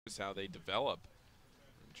is how they develop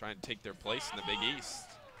and try and take their place in the Big East.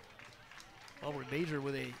 Aubrey Major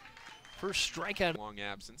with a first strikeout. Long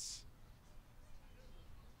absence.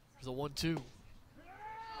 There's a 1-2.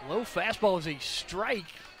 Low fastball is a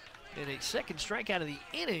strike, and a second strikeout of the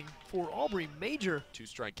inning for Aubrey Major.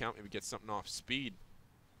 2-strike count, maybe get something off speed.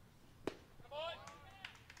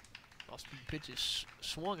 Off-speed pitches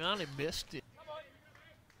swung on and missed.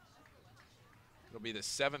 It'll be the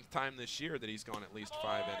 7th time this year that he's gone at least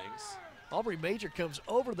 5 innings. Aubrey Major comes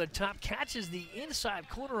over the top, catches the inside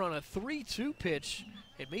corner on a 3-2 pitch,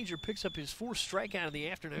 and Major picks up his 4th strikeout of the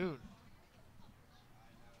afternoon.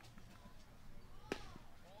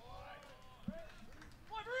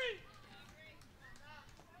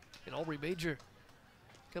 And Aubrey Major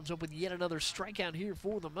comes up with yet another strikeout here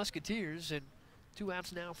for the Musketeers, and 2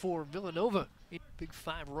 outs now for Villanova. Big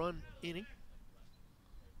 5-run inning.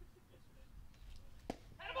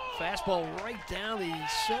 Fastball right down the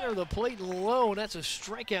center of the plate and low, and that's a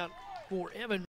strikeout for Evan.